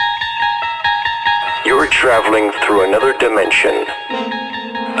traveling through another dimension.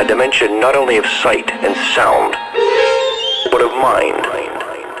 A dimension not only of sight and sound, but of mind.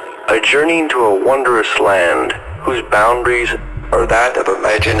 A journey into a wondrous land whose boundaries are that of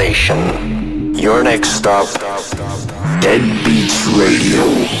imagination. Your next stop, Deadbeats Radio.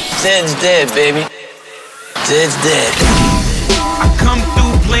 Zeds dead, baby. Zeds dead. I come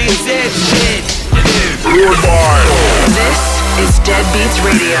through playing Zeds dead. This is Deadbeats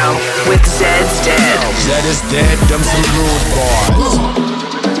Radio with Zeds dead. Zed is dead, them some rude boys.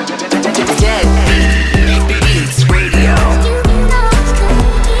 Deadbeats Radio.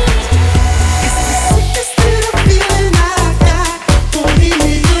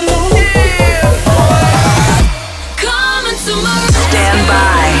 Stand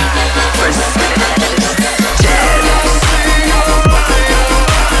by for Dead.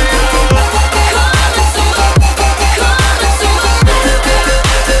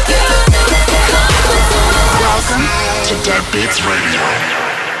 Welcome to Deadbeats Radio.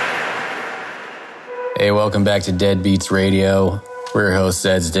 Hey, welcome back to Deadbeats Radio. We're your host,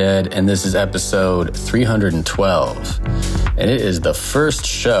 Zeds Dead, and this is episode 312. And it is the first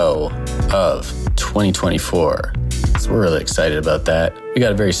show of 2024. So we're really excited about that. We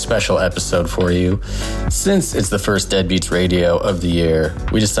got a very special episode for you. Since it's the first Deadbeats Radio of the year,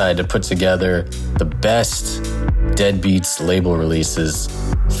 we decided to put together the best Deadbeats label releases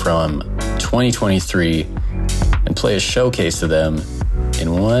from 2023 and play a showcase of them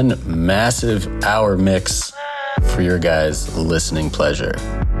in one massive hour mix for your guys' listening pleasure.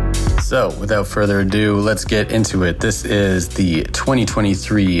 So, without further ado, let's get into it. This is the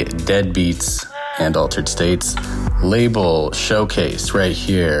 2023 Deadbeats and Altered States label showcase right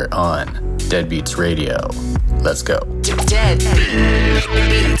here on Deadbeats Radio. Let's go. Deadbeats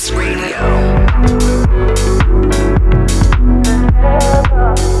Radio.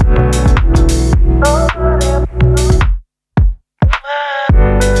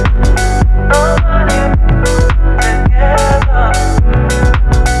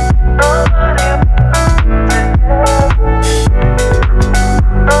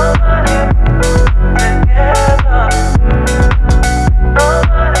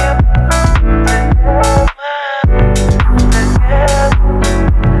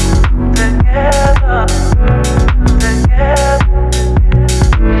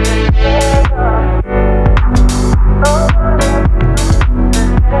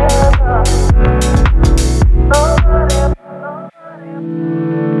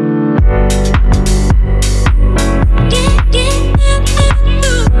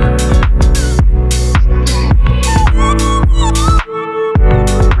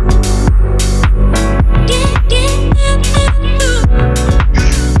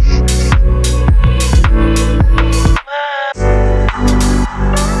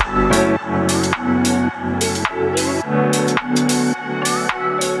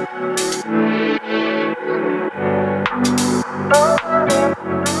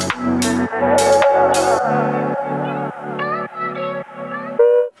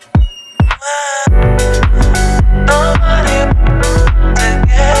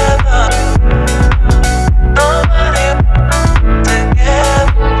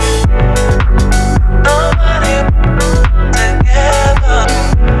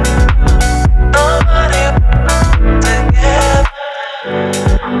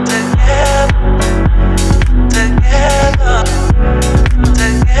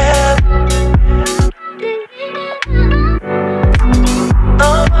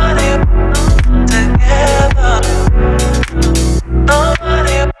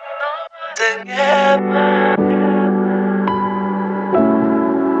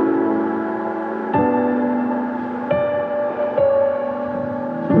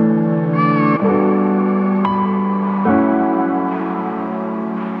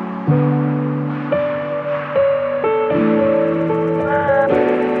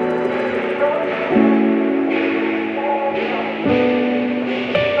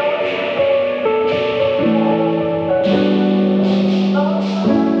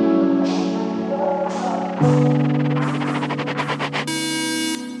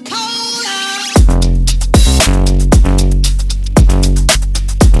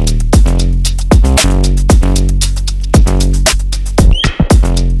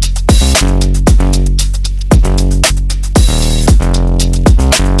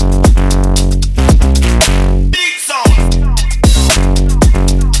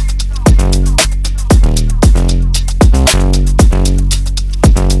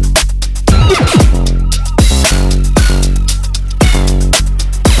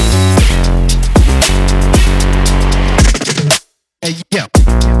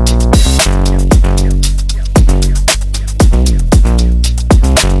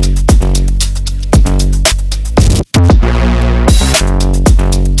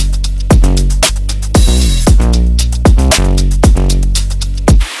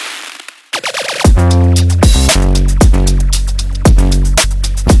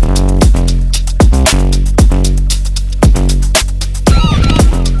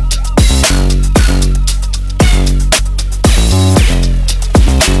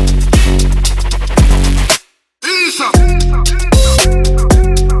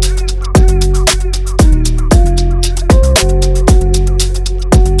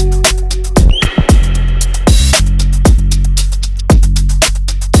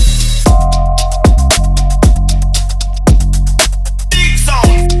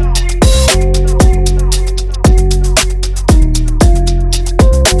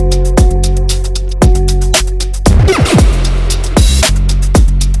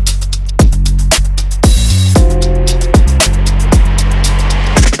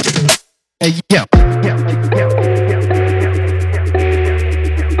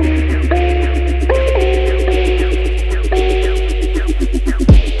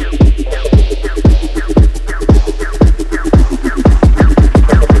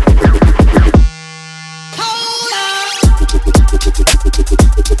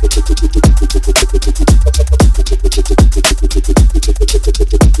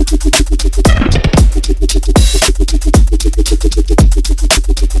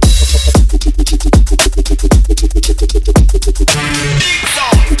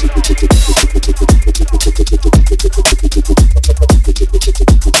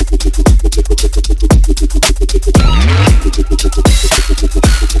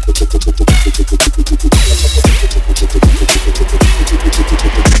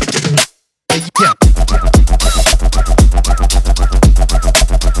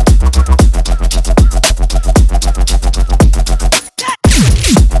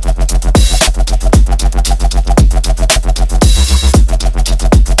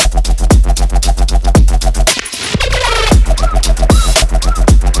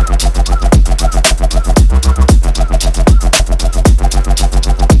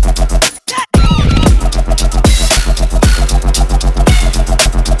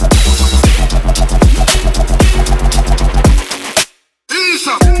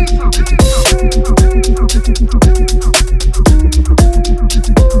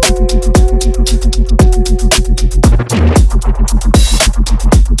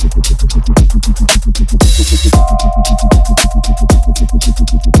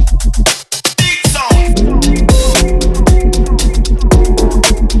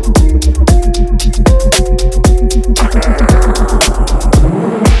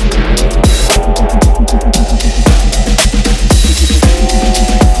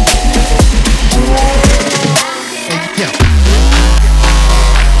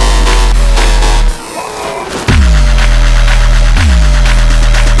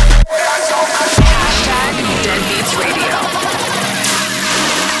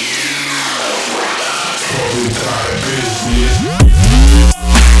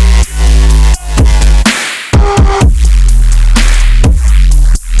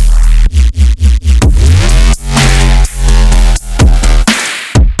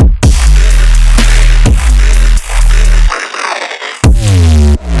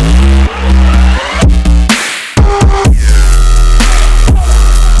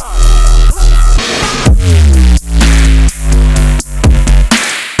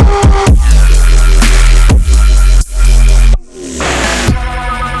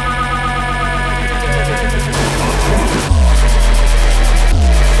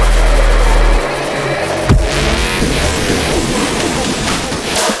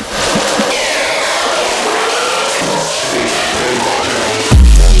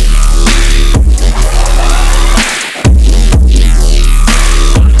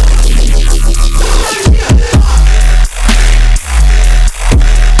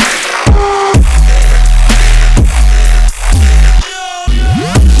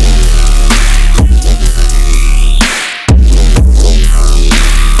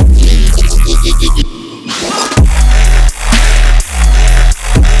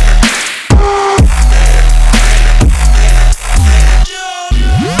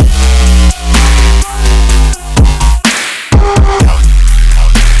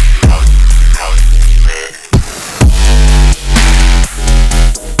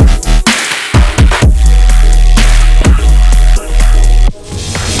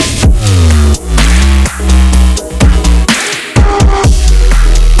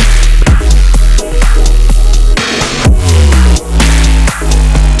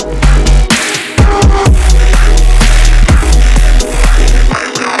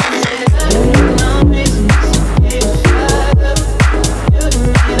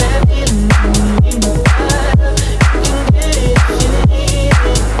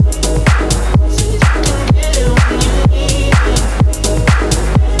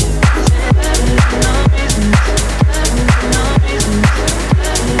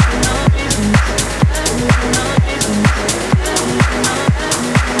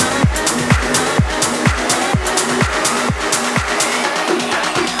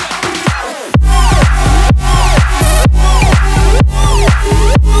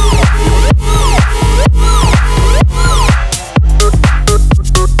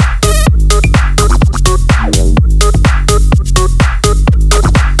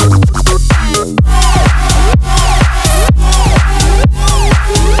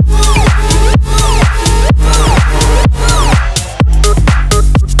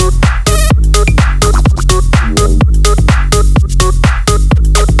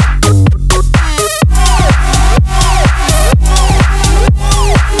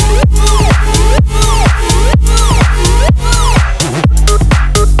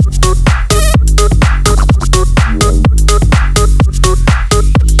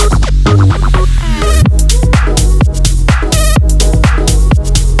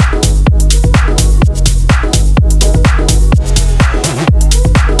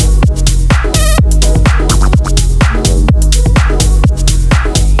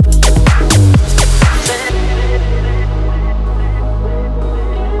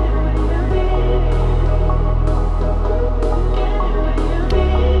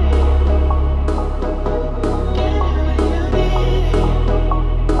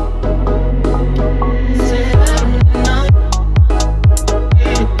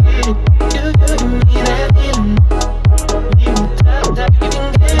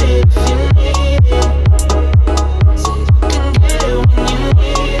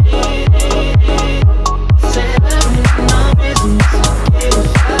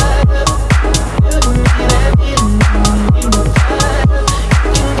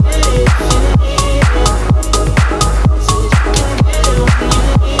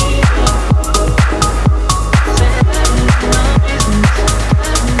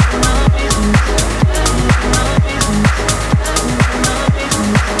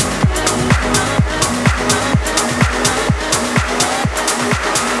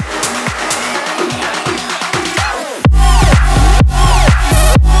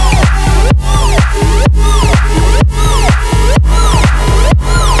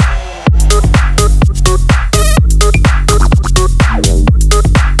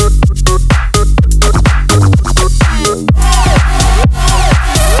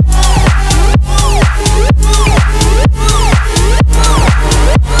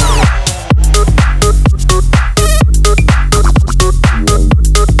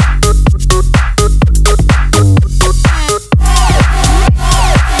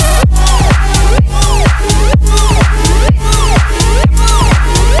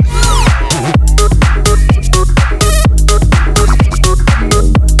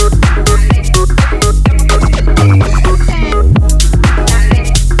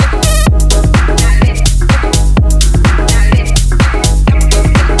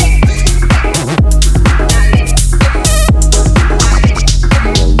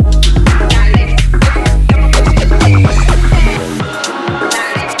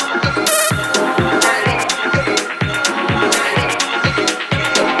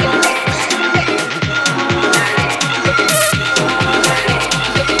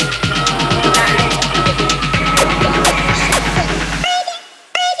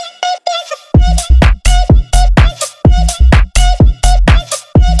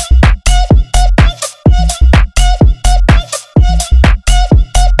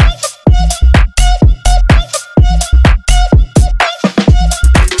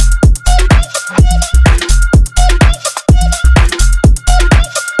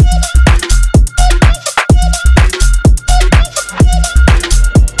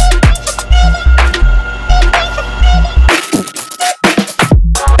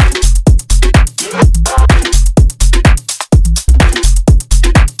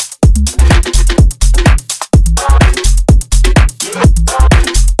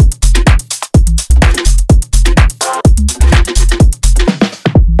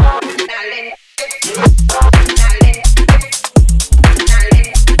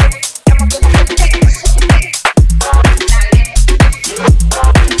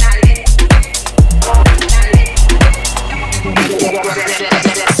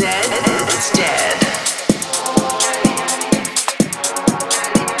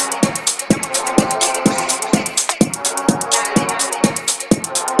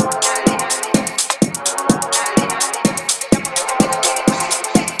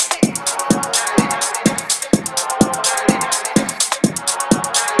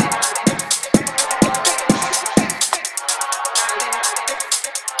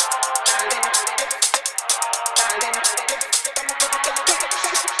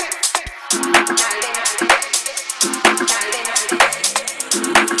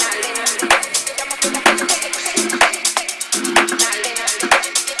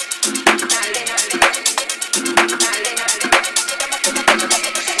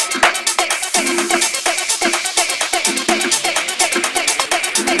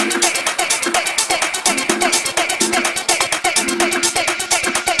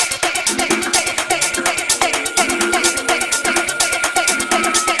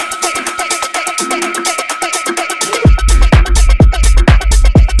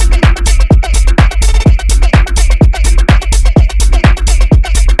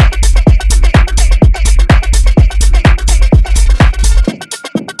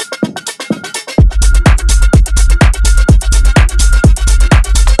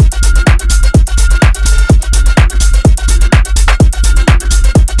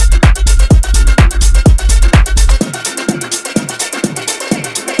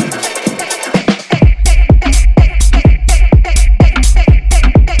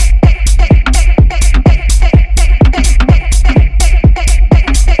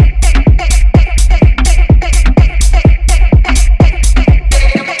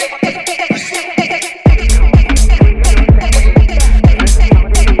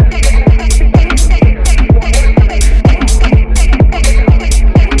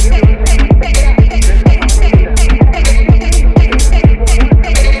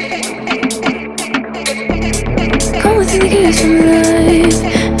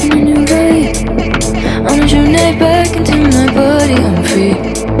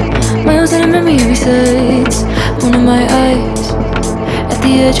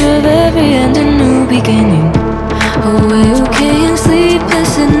 edge of every end a new beginning. Away, okay, and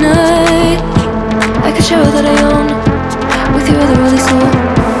sleepless at night. I could show that I own with your otherworldly soul,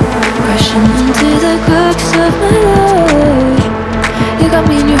 crashing into the crux of my life. You got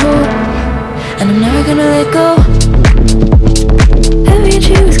me in your hold, and I'm never gonna let go. Every inch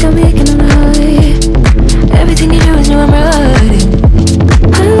you is got me aching on high. Everything you do is new, I'm riding.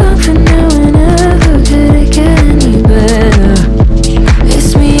 I long for now and never could it get any better.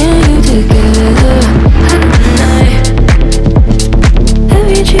 It's me and you together, night.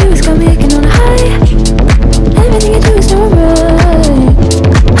 Every inch you is got me aching on high. Everything you do is new, I'm right.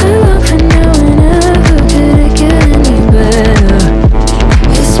 I long for now and never could it get any better.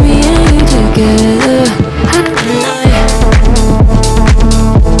 It's me and you together, night.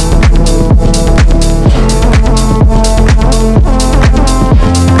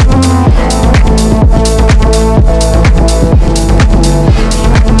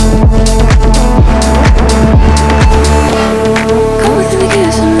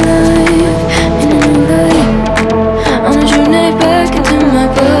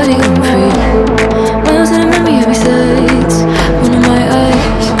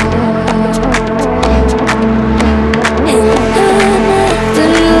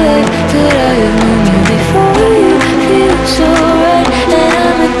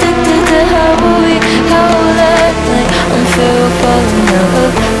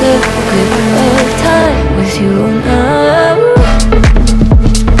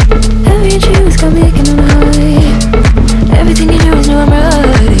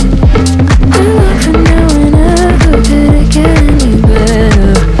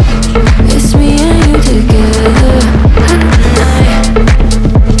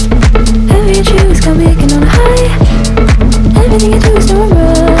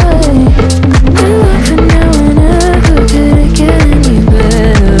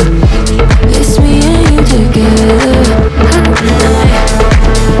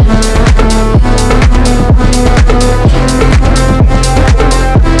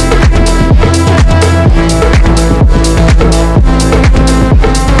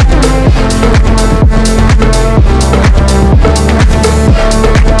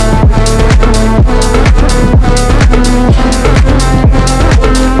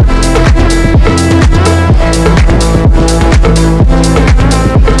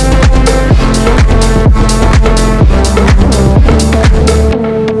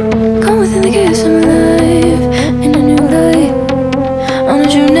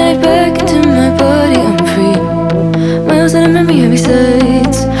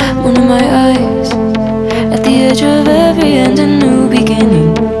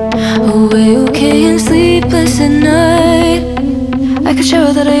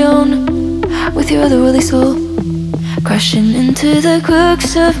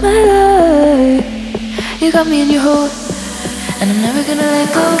 Of my life, you got me in your hold, and I'm never gonna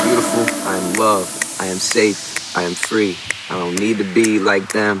let go. I am beautiful, I am loved, I am safe, I am free. I don't need to be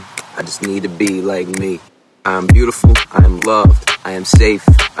like them, I just need to be like me. I am beautiful, I am loved, I am safe,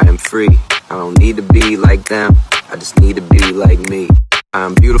 I am free. I don't need to be like them, I just need to be like me. I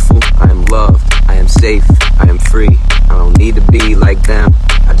am beautiful, I am loved, I am safe, I am free. I don't need to be like them,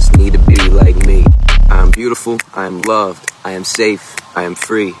 I just need to be like me. I am beautiful, I am loved, I am safe, I am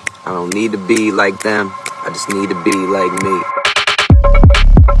free. I don't need to be like them, I just need to be like me.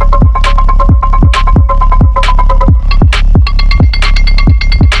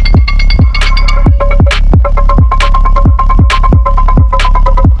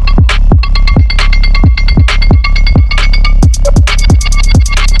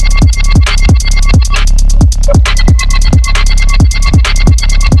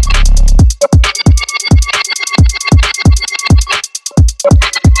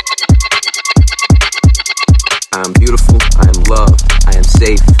 I am beautiful, I am loved, I am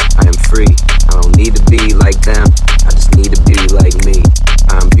safe, I am free. I don't need to be like them, I just need to be like me.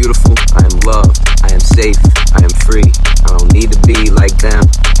 I am beautiful, I am loved, I am safe, I am free. I don't need to be like them,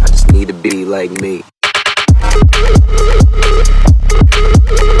 I just need to be like me.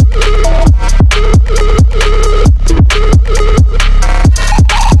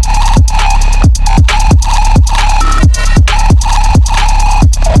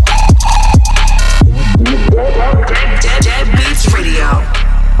 Deadbeats Radio.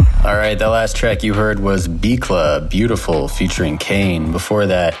 All right, that last track you heard was B Club, Beautiful, featuring Kane. Before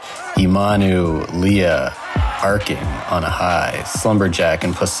that, Imanu, Leah, Arcing, On a High, Slumberjack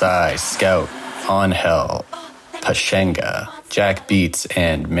and Pasai, Scout, On Hell, Pashenga, Jack Beats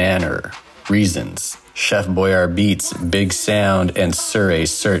and Manor, Reasons, Chef Boyar Beats, Big Sound, and Surrey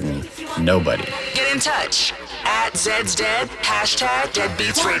Certain, Nobody. Get in touch at at Zeds Dead, hashtag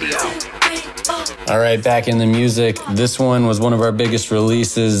Deadbeats Radio. All right, back in the music. This one was one of our biggest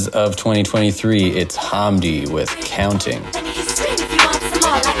releases of 2023. It's Hamdi with Counting.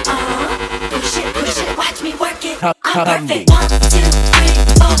 Hamdi. 1, 2, 3,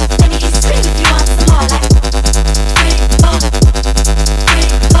 4. Let me hear you scream if you want some more. Like 3, 4, 3,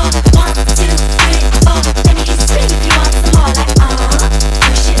 4. 1, 2, 3, 4. Let me hear you scream if you want some more. Like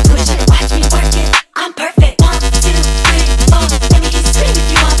push it, watch me work it. I'm perfect. 1, 2, 3, 4. Let me hear you scream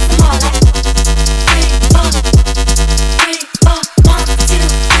if you want some more. Like 3, 4, 3, 4. 1, 2,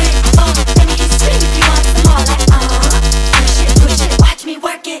 3, 4. Let me hear you scream if you want some more. Like push it, watch me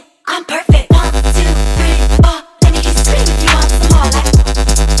work it. I'm perfect. 1, 2, 3, 4. Let me hear you scream if you want some more.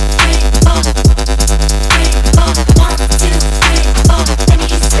 Like 3, 4, 3, 4. 1, 2, 3, 4. Let me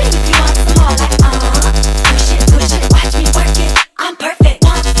hear you scream if you want some more. Like push it, watch me work it. I'm perfect.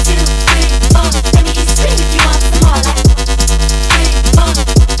 1, 2, 3, 4. Let me hear you scream if you want some more. Like 3, 4, 3,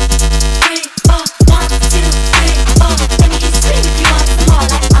 4. 1, 2, 3, 4. Let me hear you scream if you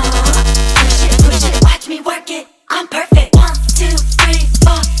want some more. Like push it, watch me work it. I'm perfect. 1, 2, 3,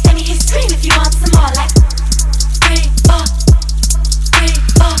 4. Let me hear you scream if you want some more. Like 3, 4, 3,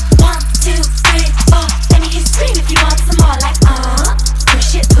 4. 1, 2, 3, 4. Let me hear you scream if you want some more. Like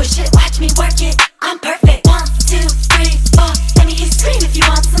push it, watch me work it. I'm perfect. 1, 2, 3, 4. Let me hear you scream if you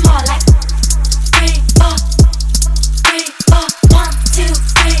want some more. Like 3, 4, 3, 4. 1, 2,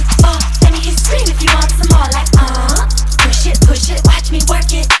 3, 4. Let me hear you scream if you want some more. Like push it, watch me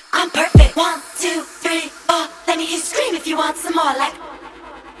work it. I'm perfect. 1, 2, 3, 4. Let me hear you scream if you want some more. Like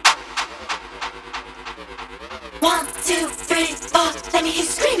 1, 2, 3, 4. Let me hear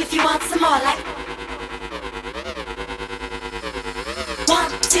you scream if you want some more. Like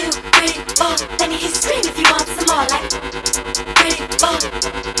 1, 2, 3, 4. Let me hear you scream if you want some more. Like 3, 4,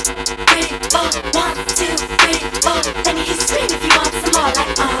 3, 4. 1, 2, 3, 4. Let me hear you scream if you want some more.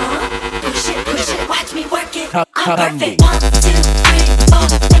 Like push it, watch me work it. I'm perfect. 1, 2, 3, 4.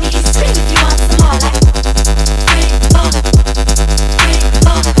 Let me hear you scream if you want some more. Like 3, 4, 3,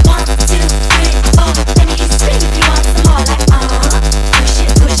 4. 1, 2, 3, 4. Let me hear you scream if you want some more. Like push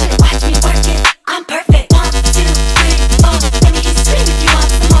it, watch me work it. I'm perfect. 1, 2, 3, 4. Let me hear you scream if you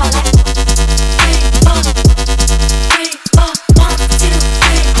want some more. Like 3, 4, 3, 4. 1, 2,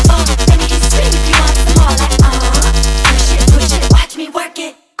 3, 4. Let me hear you scream if you want some more. Like push it, watch me work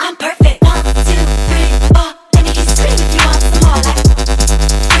it. I'm perfect. 1, 2, 3, 4. Let me hear you scream if you want some more. Like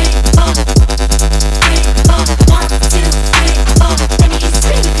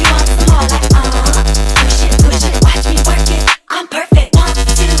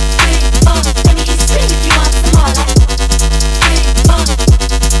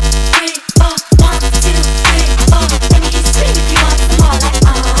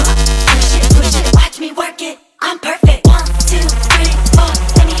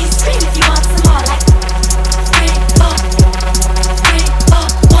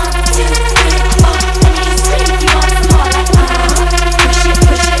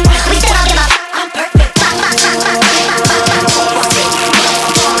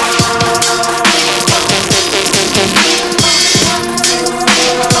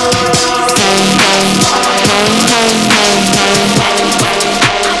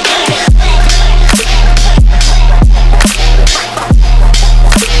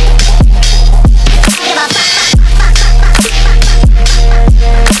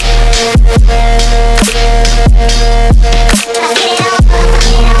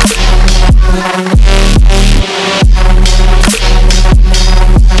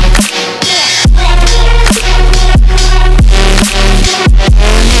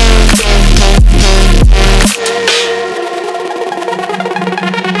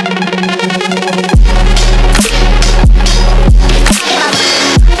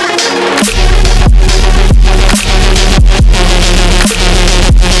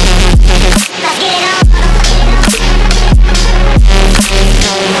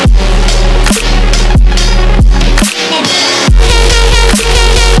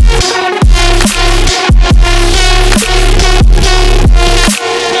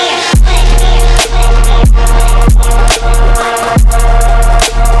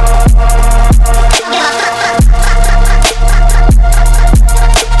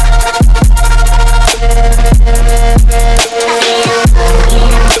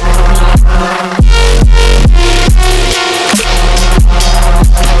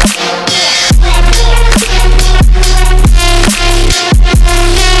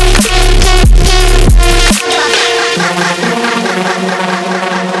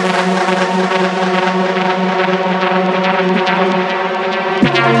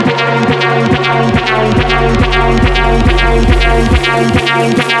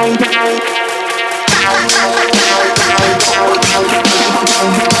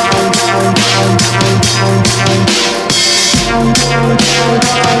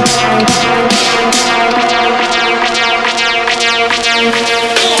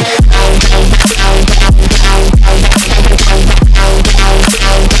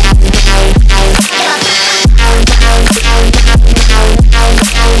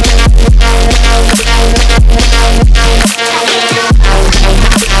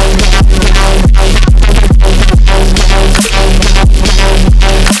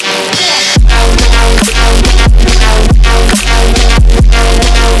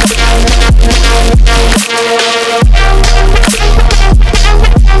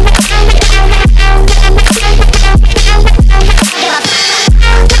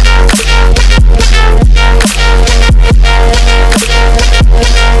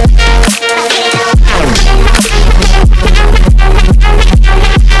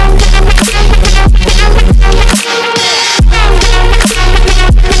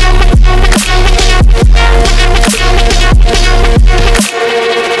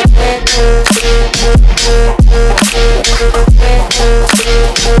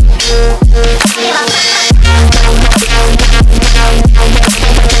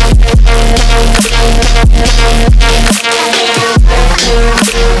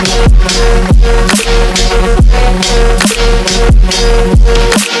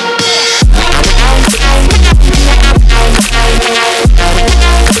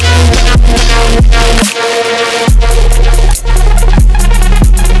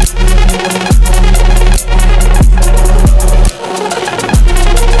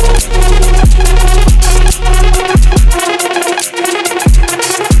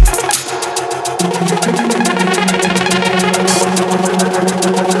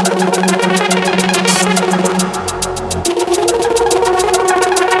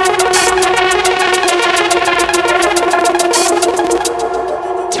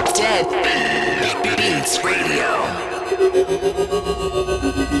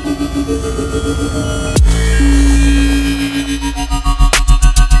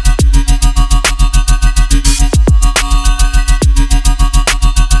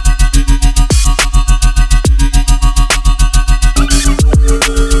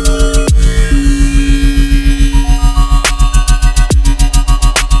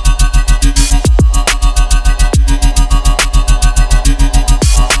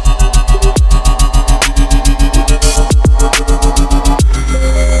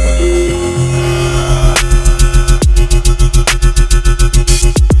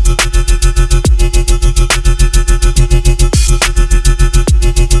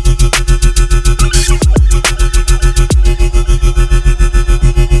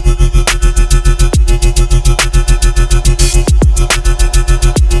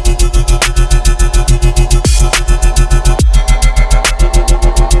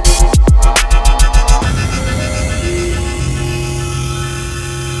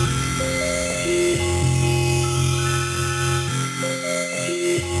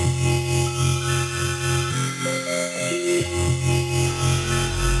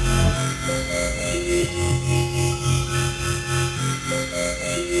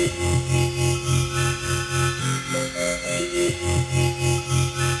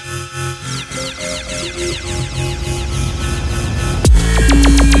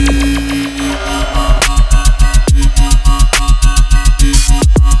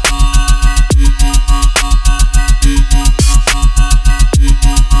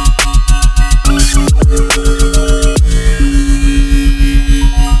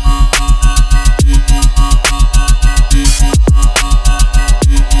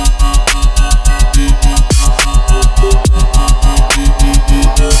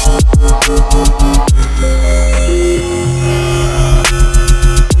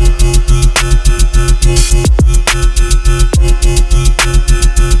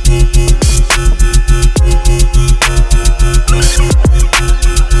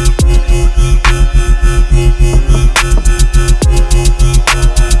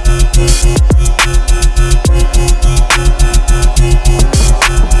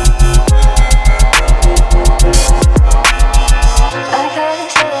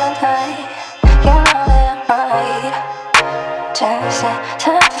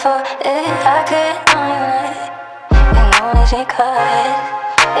for it. I couldn't know you like, and only because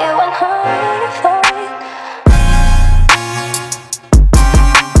it went hard to find.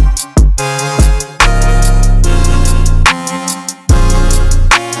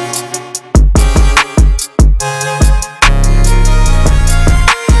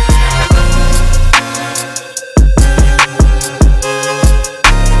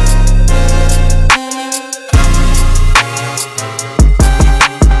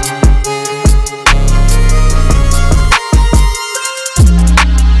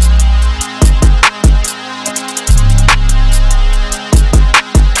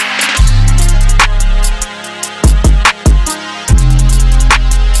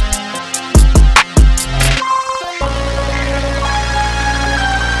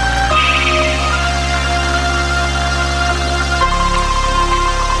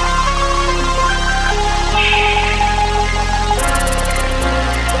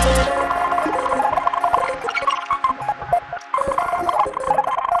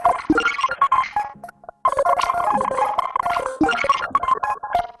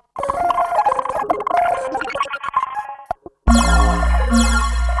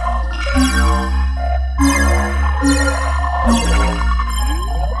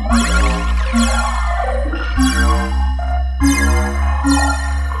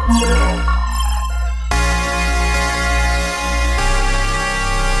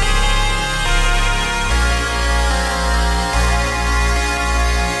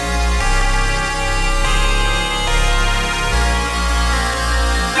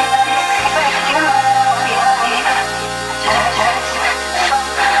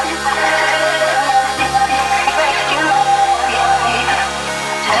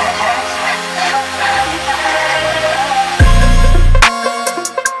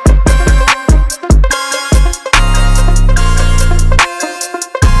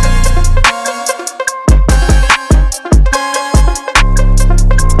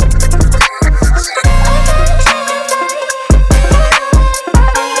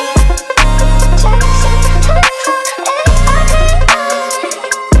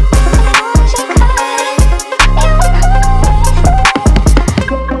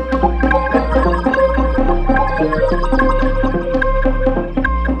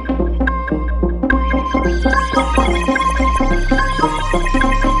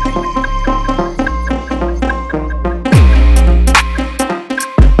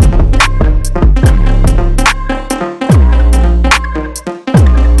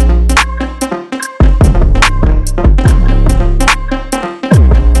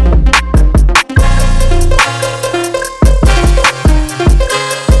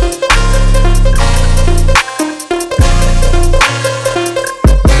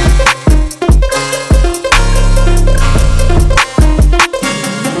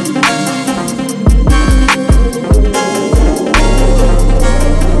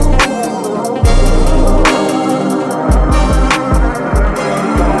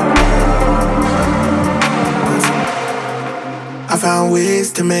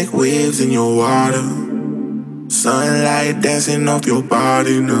 To make waves in your water, sunlight dancing off your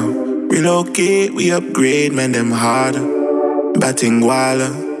body now. Relocate, we upgrade, man, them harder. Batting walla,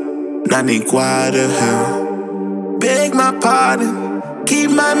 nani quadra, huh? Beg my pardon, keep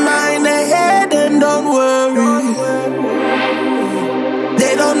my mind ahead and don't worry.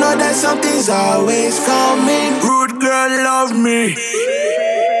 They don't know that something's always coming. Rude girl, love me.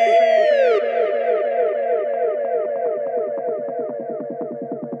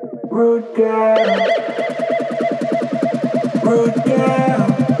 Rude girl, rude girl.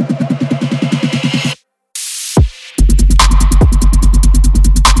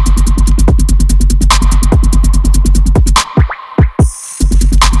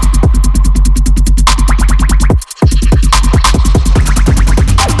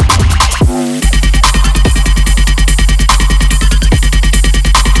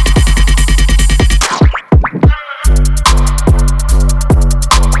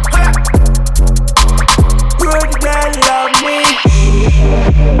 Rude girl, love me.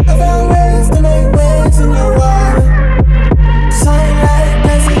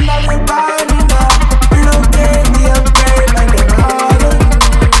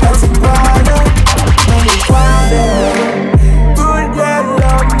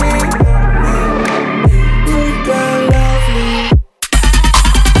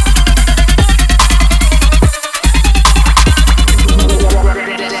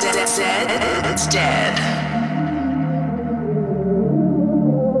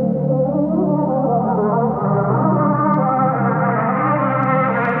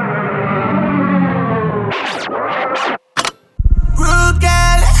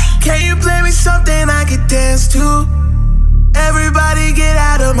 Can you play me something I could dance to? Everybody get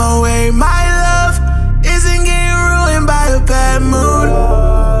out of my way. My love isn't getting ruined by a bad mood.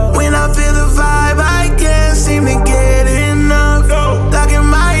 When I feel the vibe, I can't seem to get enough. Locking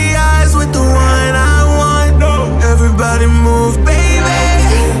my eyes with the one I want. Everybody move, baby.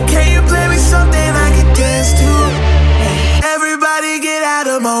 Can you play me something I could dance to? Everybody get out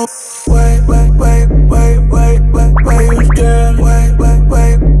of my way, wait, wait, wait, wait, wait, wait, girl. Wait, wait,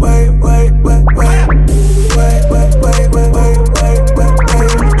 wait, wait, wait, wait, wait. Wait, wait, wait, wait, wait, wait, wait, wait,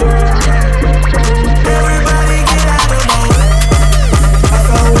 girl. Everybody get out of my way. I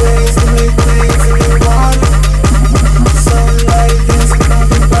found ways to make waves in the water. Sunlight dancing on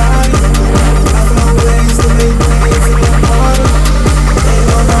your body. I found ways to make waves in the water. They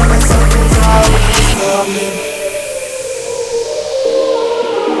don't know that something's always coming.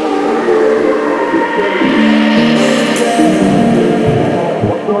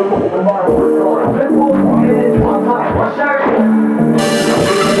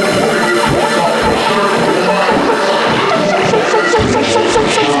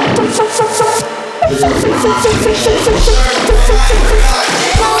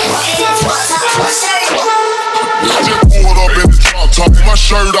 My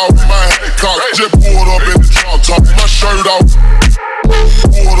shirt off, my hat cocked. Just pulled up in the drop top, my shirt off.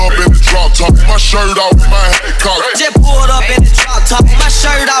 Pulled up in the drop top, my shirt off, my hat cocked. Just pulled up in the drop top, my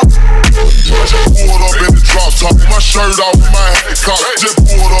shirt off. Just pulled up in the drop top, my shirt off, my hat cocked. Just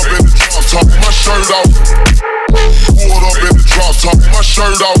pulled up in the drop top, my shirt off. Pulled up in the drop top, my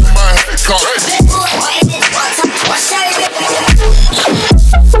shirt off, my hat cocked.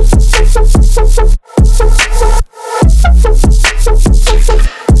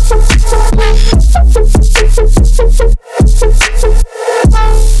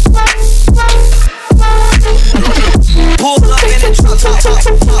 Pulled up in the drop top,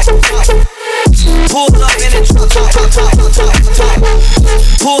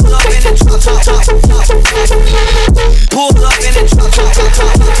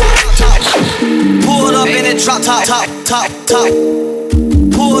 pulled up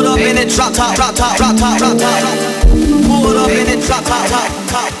in the drop top, pulled up in the drop top, pulled up in the drop top, pulled up in the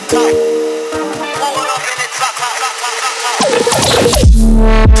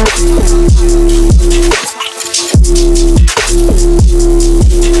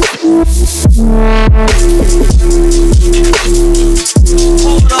drop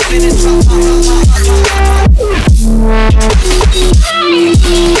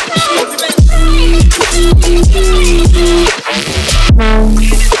top, pulled up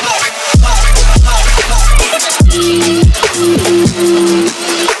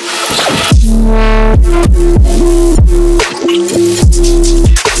in the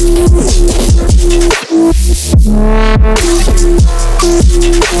drop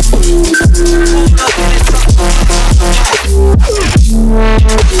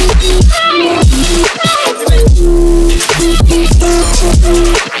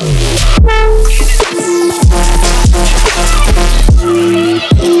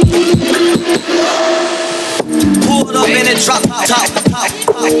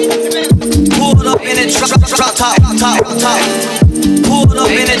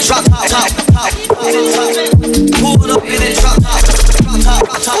top, pulled up in the drop top, pulled up in the drop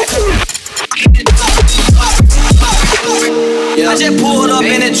I just pulled up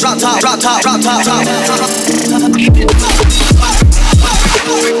in it, drop top.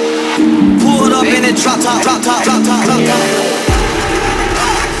 Pulled up in it, drop top.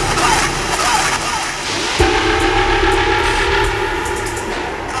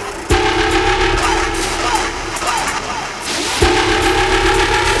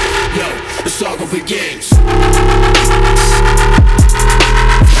 Yo, the saga begins.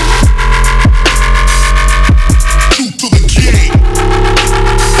 To the king.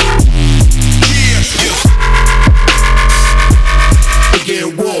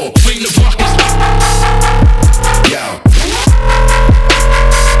 Again, war. Bring the buckets.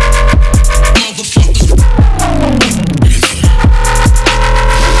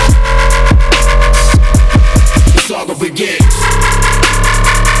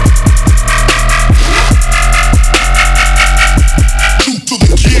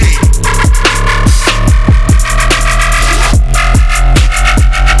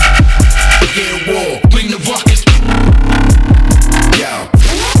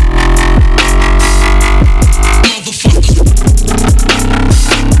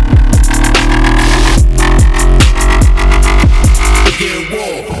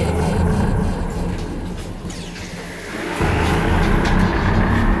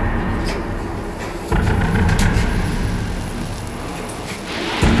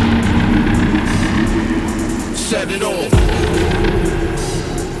 set it off.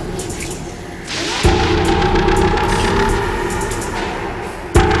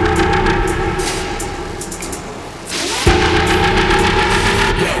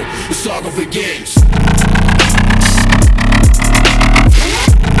 The saga begins.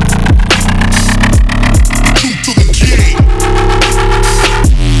 True to the king.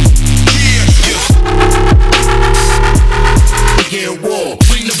 Yeah. Begin war.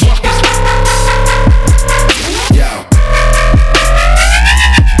 Bring the buckets. Yeah.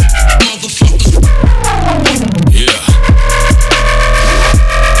 Motherfuckers. Yeah.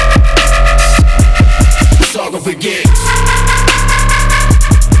 The saga begins.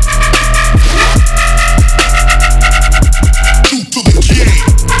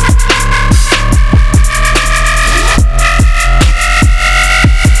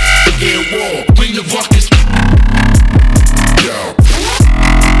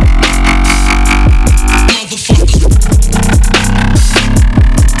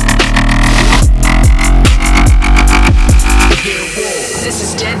 This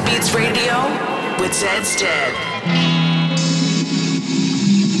is Deadbeats Radio with Zeds Dead.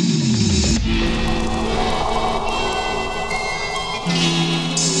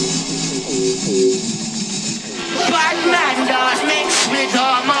 Bad man don't mix with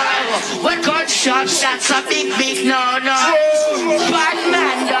Omar. When gunshots, that's a big no-no. Bad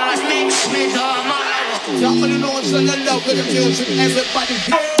man don't mix with Omar. Y'all know it's in the love with the music, everybody.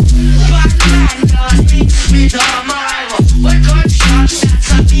 Bad man don't mix with Omar. When gunshots, that's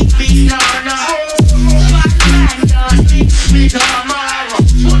a big no-no. Bad man don't mix with Omar.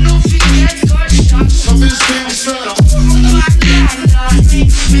 Who no forget gunshots? Something's being said. Bad man don't mix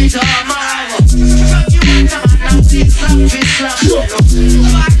with Omar.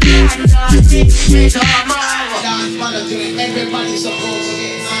 Everybody's supposed to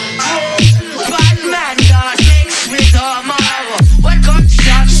get bad man don't mix with Omar. When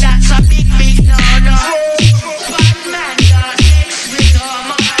gunshots, that's a big no-no. Bad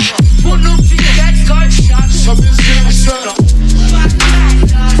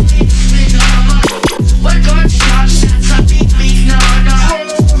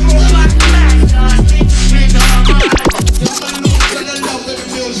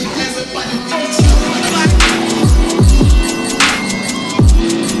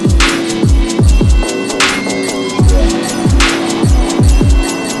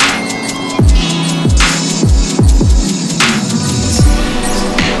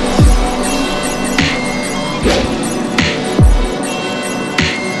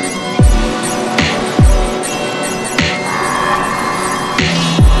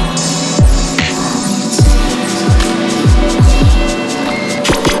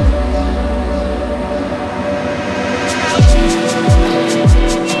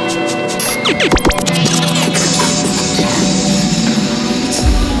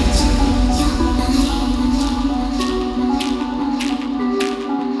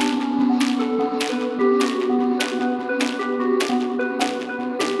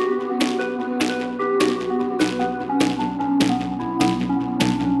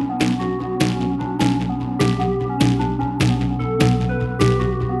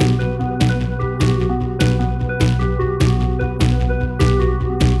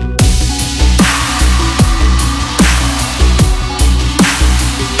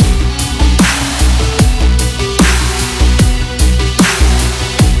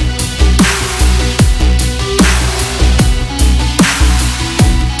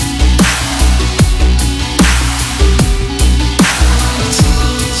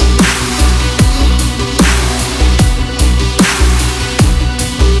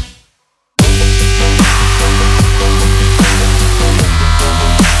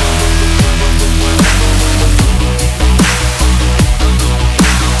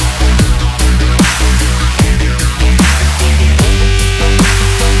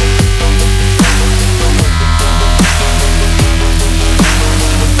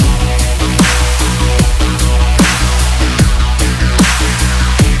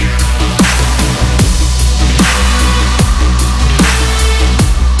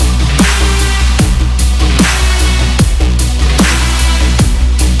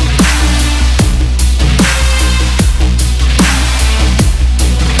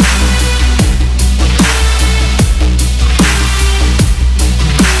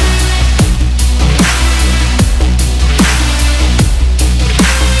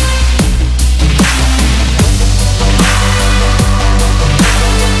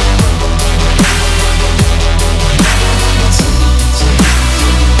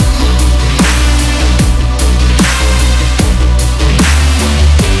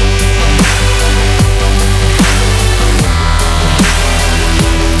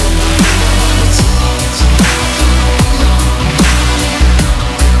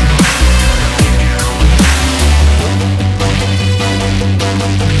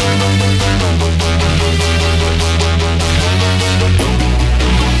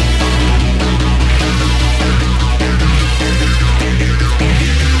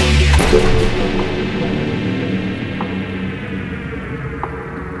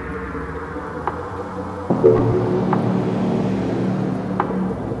Fucking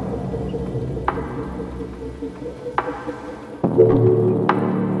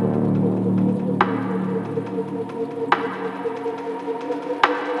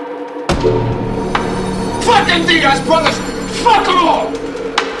Diaz brothers! Fuck them all!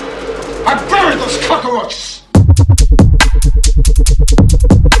 I buried those cockroaches!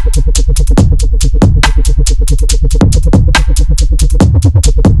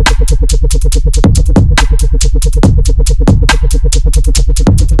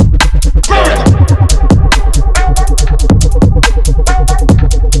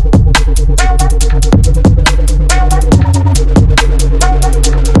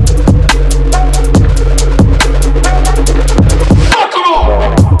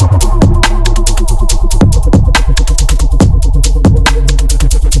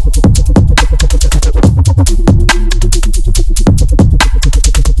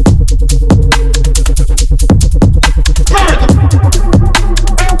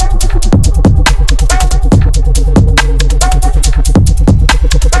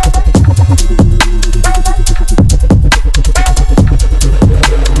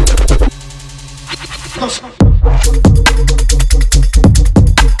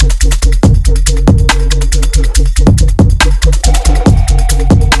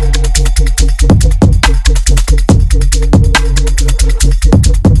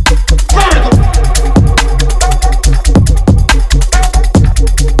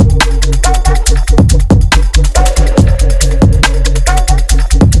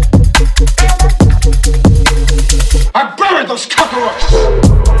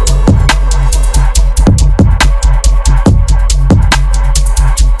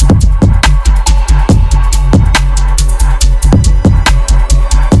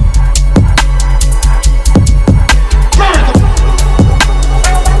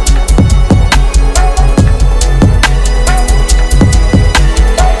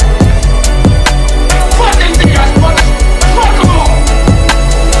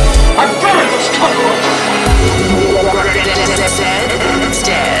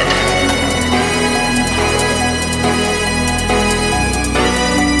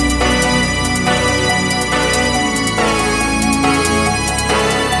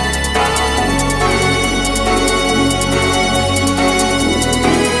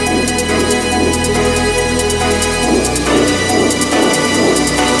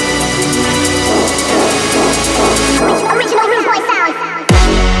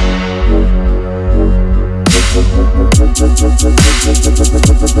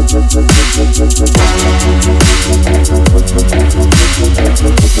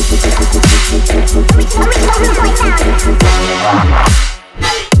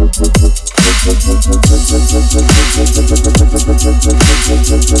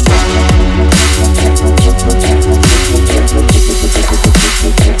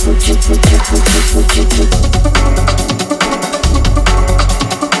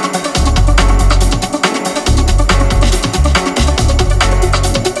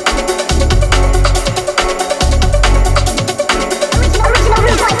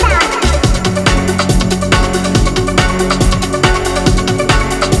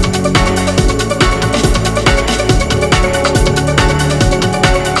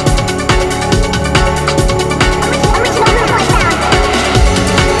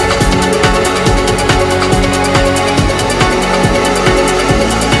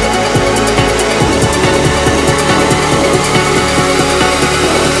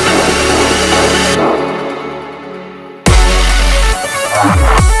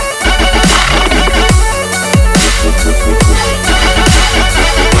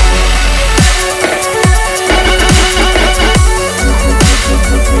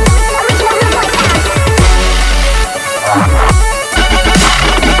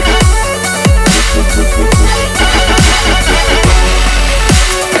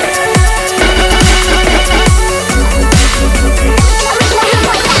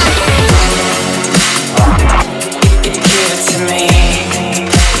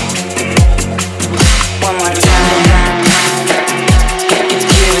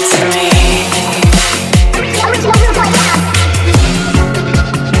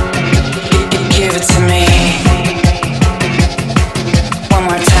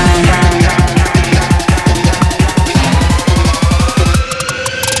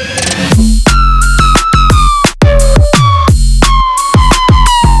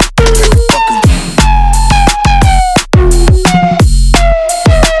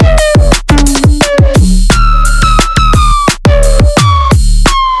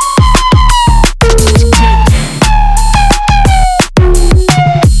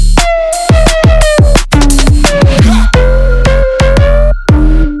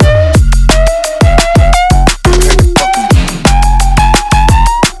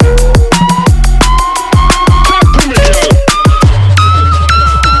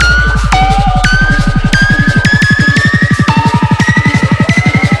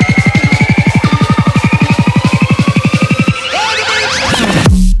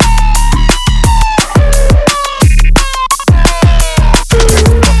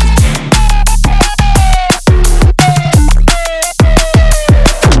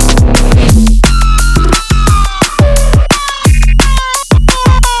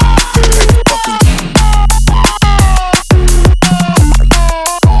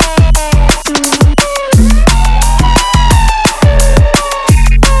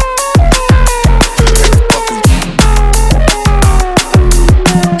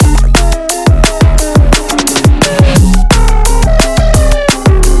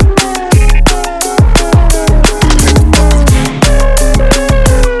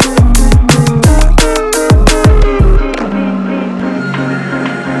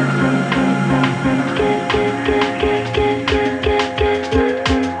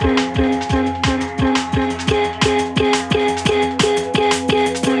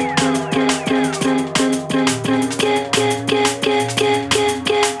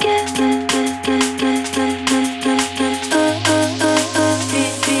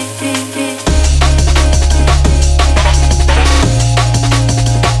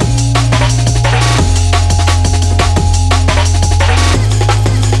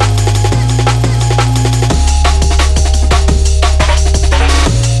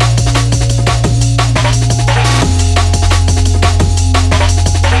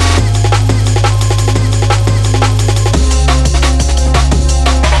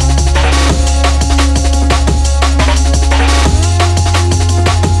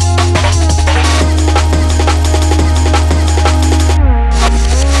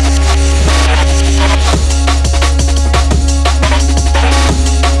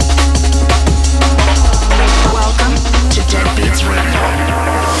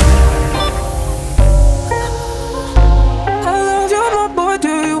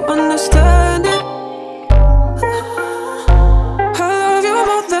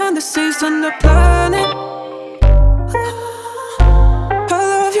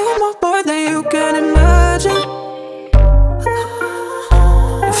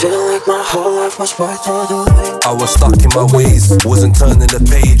 whole life was worth it. I was stuck in my ways, wasn't turning the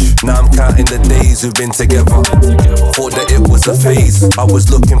page. Now I'm counting the days we've been together. Thought that it was a phase, I was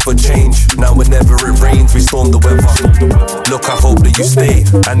looking for change. Now whenever it rains, we storm the weather. Look, I hope that you stay,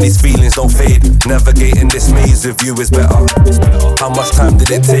 and these feelings don't fade. Navigating this maze with you is better. How much time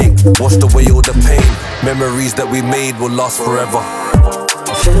did it take? Washed away all the pain. Memories that we made will last forever.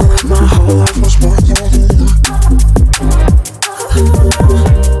 I feel like my whole life was worth it. I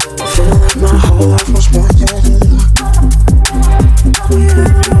feel like my whole life was worth it.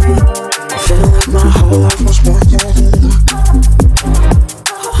 I feel like my whole life was worth it.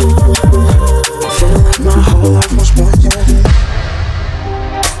 I feel like my whole life was worth it.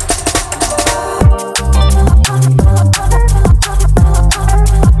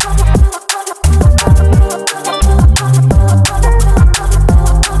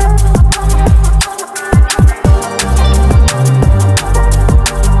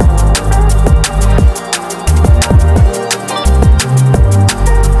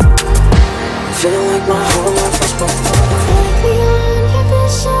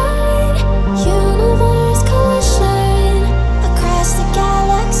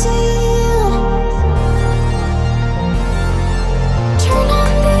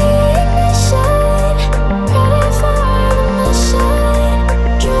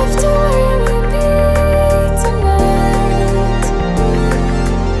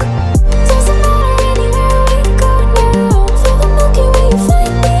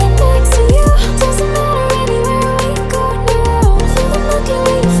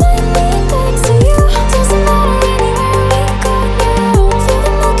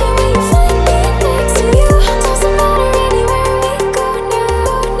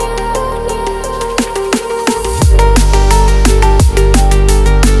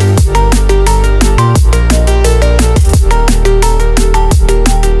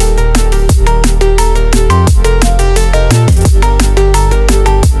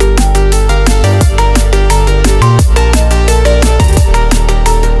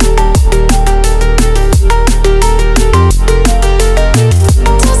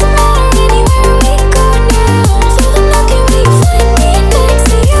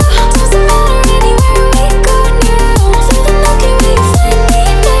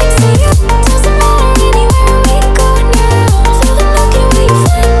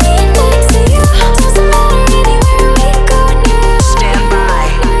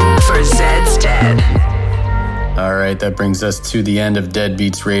 That brings us to the end of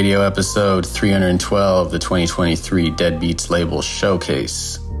Deadbeats Radio episode 312, the 2023 Deadbeats label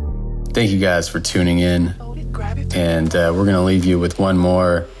showcase. Thank you guys for tuning in. And we're going to leave you with one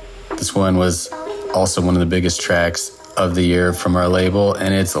more. This one was also one of the biggest tracks of the year from our label,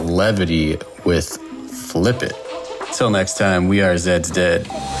 and it's Levity with Flip It. Till next time, we are Zeds Dead.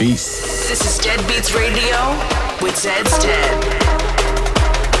 Peace. This is Deadbeats Radio with Zeds Dead.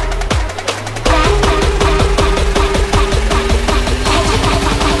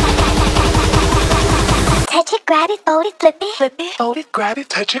 Touch it, grab it, fold it, flip it, flip it, Fold it, grab it,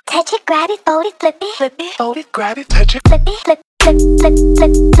 touch it, touch it, grab it, fold it, flip it, flip it, fold it, grab it, touch it, flip it, flip, flip, flip, flip,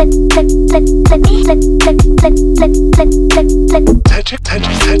 flip, flip, flip, flip, flip, flip, flip, flip, flip, flip, flip, touch it, touch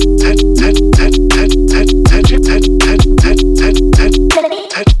it, touch it, touch it, touch it, touch it, touch it, touch it,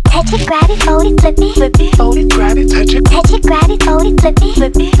 touch it, grab it, fold it, flip it, flip it, fold it, grab it, touch it, touch it, grab it, fold it, flip it,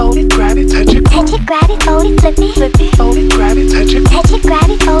 flip it, fold it, grab it, touch it, touch it, grab it, fold it, flip it, flip it, fold it, grab it, touch it, touch it, grab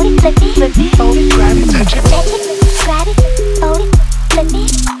it, fold it, flip it, flip it, fold it, grab it, touch it, touch it, grab it, fold it, flip it,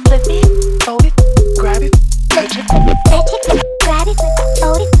 flip it, fold it, grab it, touch it, touch it, grab it,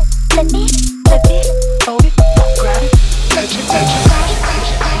 fold it, flip it, flip it, fold it, grab it, touch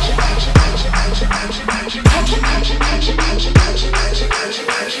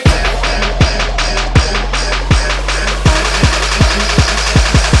it, touch it.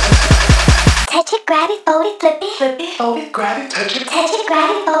 Touch it, grab it, fold it, flip it, flip it, fold it, grab it, touch it, touch it, grab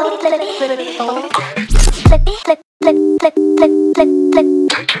it, fold it, flip it, flip it, fold it, grab it, flip it, flip, flip, flip, flip, flip, flip, flip it,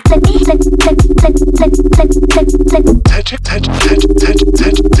 flip, flip, flip, flip, flip, flip, flip, touch it, touch it, touch it, touch it, touch it, touch it, touch it, touch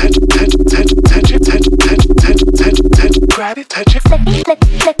it, touch it, touch it, touch it, touch it, touch it, grab it, touch it, flip it, flip,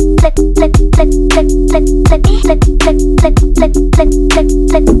 flip, flip, flip, flip, flip, flip, flip it, flip, flip, flip, flip, flip, flip, flip,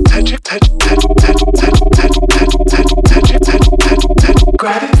 touch it, touch it, touch it, touch it, touch it, touch it, touch it, touch it, touch it, touch it, touch it, touch it,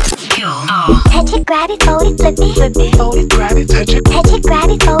 grab it, touch it, grab it, fold it, flip it, flip it, fold it, grab it, touch it, touch it, grab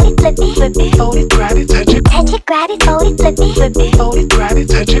it, fold it, flip it, flip it, fold it, grab it, touch it, touch it, grab it, fold it, flip it, flip it, fold it, grab it,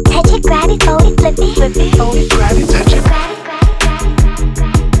 touch it, touch it, grab it, fold it, flip it, flip it, fold it, grab it, touch it.